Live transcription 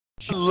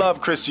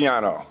Love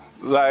Cristiano.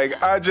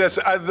 Like, I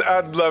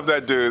love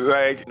that dude.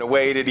 Like, the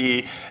way that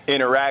he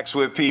interacts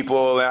with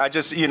people, and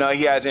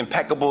he has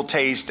impeccable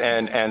taste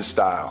and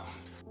style.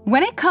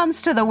 When it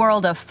comes to the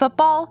world of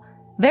football,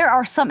 there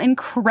are some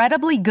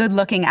incredibly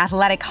good-looking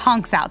athletic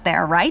hunks out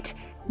there, right?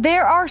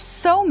 There are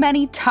so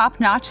many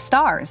top-notch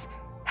stars.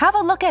 Have a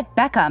look at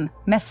Beckham,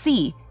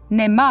 Messi,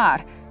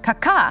 Neymar,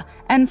 Kaká,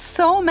 and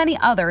so many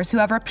others who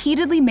have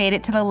repeatedly made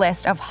it to the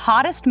list of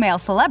hottest male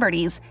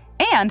celebrities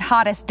and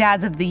hottest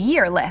dads of the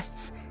year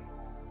lists.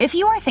 If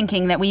you are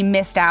thinking that we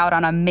missed out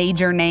on a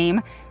major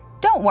name,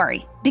 don't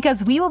worry,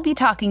 because we will be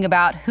talking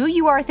about who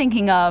you are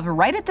thinking of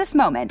right at this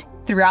moment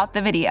throughout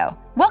the video.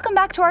 Welcome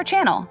back to our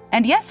channel,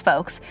 and yes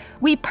folks,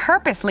 we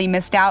purposely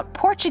missed out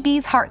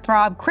Portuguese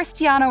heartthrob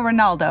Cristiano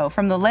Ronaldo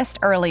from the list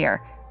earlier.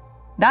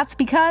 That's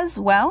because,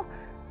 well,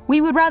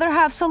 we would rather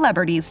have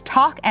celebrities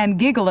talk and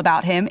giggle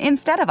about him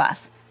instead of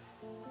us.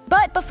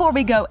 But before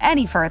we go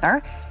any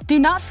further, do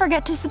not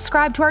forget to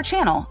subscribe to our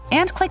channel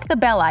and click the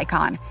bell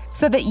icon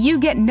so that you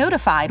get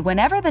notified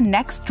whenever the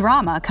next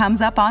drama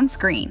comes up on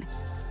screen.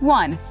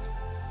 1.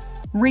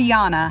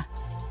 Rihanna.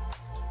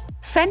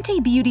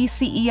 Fenty Beauty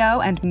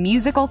CEO and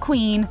musical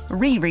queen,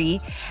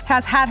 Riri,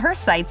 has had her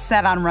sights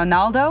set on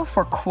Ronaldo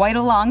for quite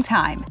a long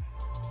time.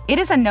 It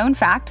is a known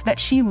fact that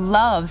she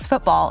loves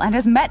football and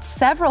has met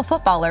several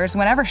footballers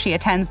whenever she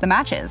attends the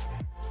matches.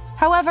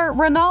 However,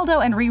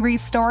 Ronaldo and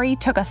Riri's story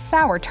took a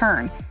sour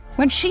turn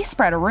when she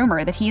spread a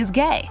rumor that he is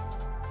gay.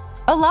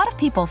 A lot of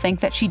people think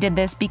that she did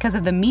this because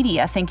of the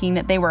media thinking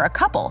that they were a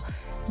couple,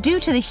 due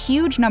to the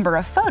huge number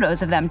of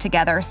photos of them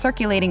together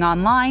circulating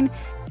online,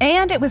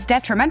 and it was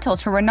detrimental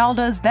to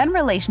Ronaldo's then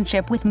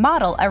relationship with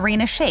model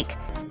Irina Shayk.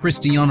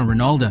 Cristiano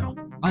Ronaldo.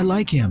 I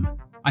like him.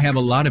 I have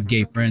a lot of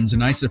gay friends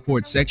and I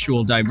support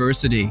sexual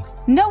diversity.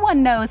 No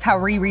one knows how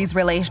Riri's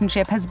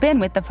relationship has been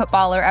with the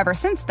footballer ever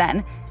since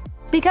then,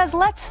 because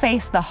let's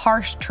face the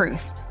harsh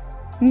truth.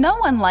 No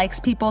one likes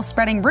people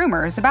spreading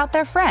rumors about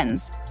their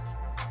friends.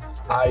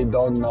 I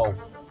don't know.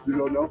 You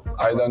don't know?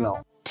 I don't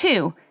know.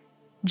 2.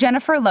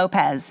 Jennifer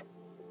Lopez.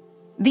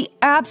 The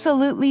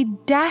absolutely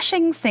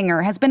dashing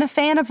singer has been a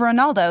fan of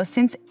Ronaldo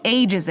since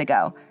ages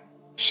ago.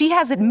 She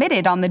has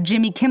admitted on the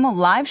Jimmy Kimmel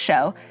Live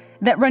show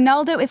that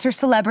Ronaldo is her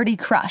celebrity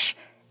crush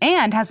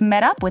and has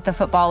met up with the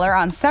footballer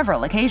on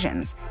several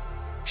occasions.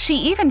 She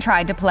even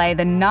tried to play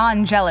the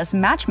non-jealous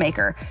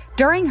matchmaker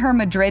during her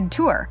Madrid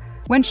tour,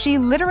 when she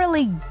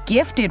literally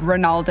gifted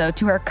Ronaldo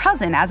to her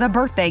cousin as a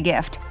birthday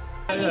gift.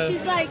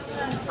 She's like,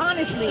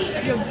 honestly,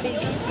 your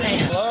biggest fan.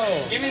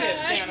 Hello. Give me this,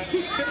 Santa.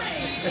 You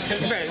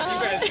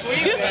better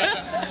squeeze it.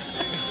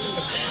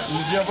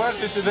 Is it your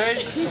birthday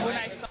today?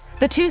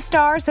 The two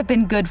stars have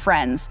been good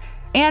friends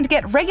and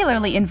get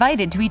regularly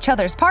invited to each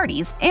other's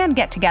parties and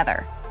get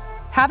together.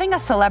 Having a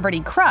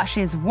celebrity crush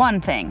is one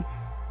thing,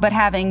 but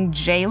having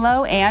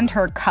J-Lo and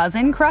her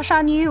cousin crush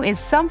on you is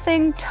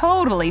something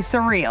totally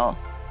surreal.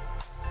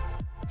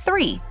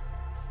 3.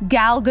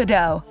 Gal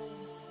Gadot.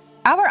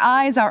 Our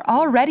eyes are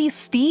already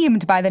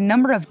steamed by the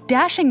number of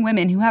dashing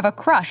women who have a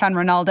crush on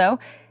Ronaldo,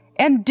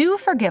 and do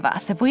forgive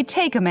us if we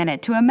take a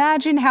minute to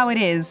imagine how it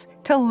is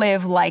to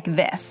live like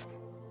this.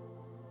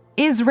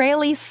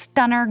 Israeli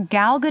stunner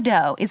Gal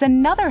Gadot is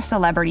another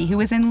celebrity who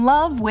is in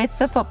love with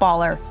the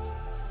footballer.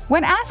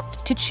 When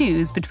asked to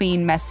choose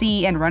between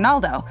Messi and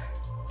Ronaldo,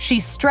 she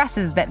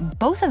stresses that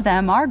both of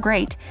them are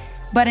great,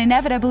 but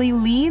inevitably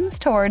leans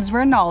towards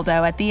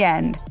Ronaldo at the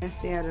end.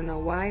 Messi, I don't know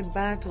why,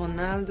 but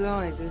Ronaldo,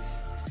 I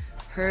just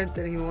heard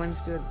that he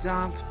wants to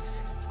adopt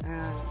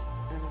a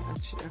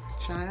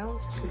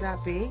child. Could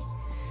that be?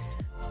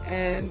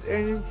 And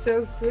it's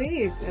so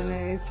sweet, and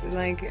it's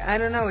like, I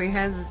don't know, he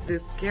has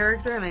this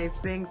character, and I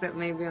think that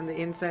maybe on the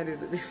inside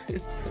is a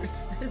different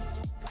person.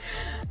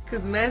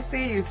 Because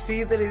Messi, you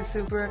see that he's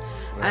super,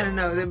 I don't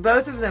know,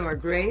 both of them are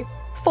great.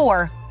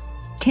 4.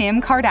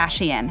 Kim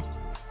Kardashian.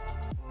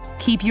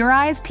 Keep your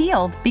eyes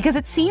peeled, because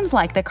it seems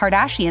like the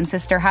Kardashian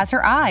sister has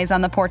her eyes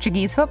on the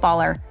Portuguese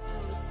footballer.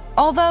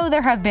 Although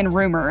there have been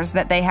rumors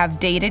that they have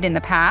dated in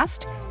the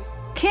past,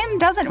 Kim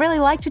doesn't really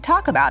like to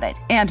talk about it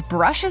and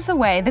brushes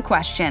away the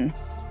question.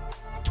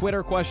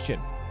 Twitter question.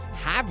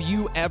 Have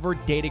you ever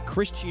dated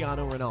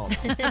Cristiano Ronaldo?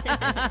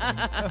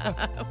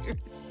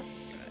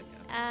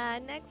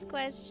 Next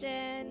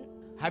question.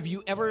 Have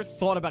you ever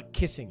thought about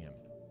kissing him?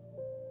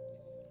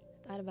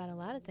 Thought about a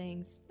lot of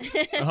things.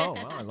 Oh,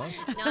 wow, I love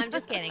it. No, I'm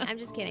just kidding. I'm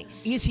just kidding.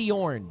 Is he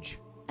orange?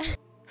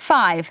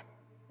 5.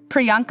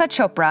 Priyanka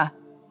Chopra.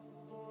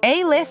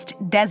 A-list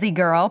Desi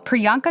girl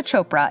Priyanka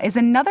Chopra is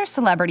another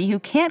celebrity who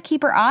can't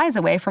keep her eyes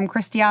away from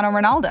Cristiano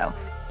Ronaldo.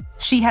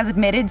 She has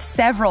admitted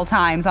several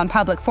times on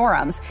public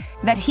forums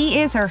that he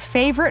is her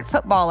favorite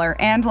footballer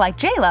and, like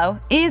J-Lo,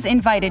 is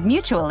invited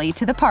mutually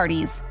to the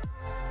parties.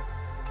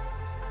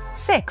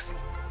 6.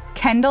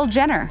 Kendall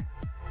Jenner.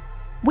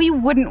 We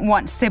wouldn't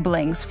want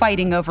siblings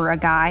fighting over a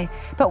guy,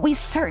 but we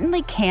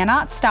certainly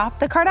cannot stop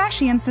the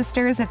Kardashian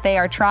sisters if they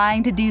are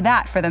trying to do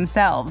that for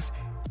themselves.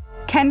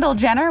 Kendall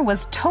Jenner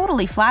was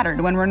totally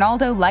flattered when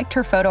Ronaldo liked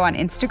her photo on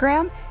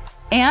Instagram,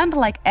 and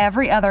like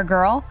every other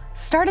girl,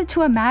 started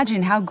to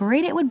imagine how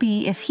great it would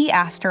be if he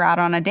asked her out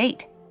on a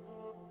date.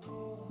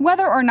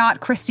 Whether or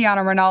not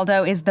Cristiano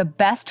Ronaldo is the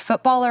best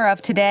footballer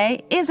of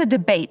today is a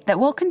debate that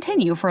will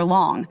continue for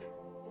long.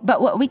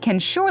 But what we can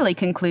surely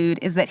conclude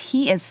is that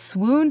he is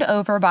swooned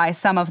over by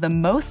some of the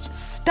most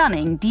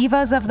stunning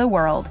divas of the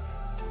world.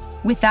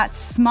 With that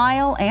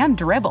smile and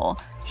dribble,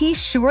 he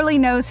surely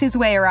knows his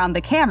way around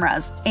the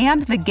cameras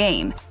and the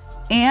game,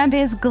 and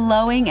is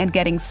glowing and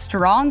getting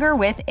stronger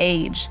with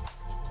age.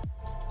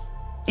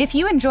 If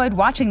you enjoyed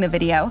watching the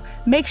video,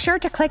 make sure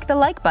to click the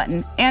like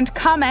button and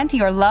comment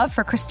your love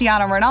for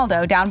Cristiano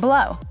Ronaldo down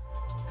below.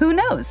 Who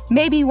knows,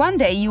 maybe one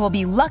day you will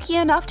be lucky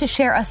enough to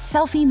share a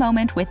selfie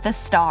moment with the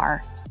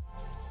star.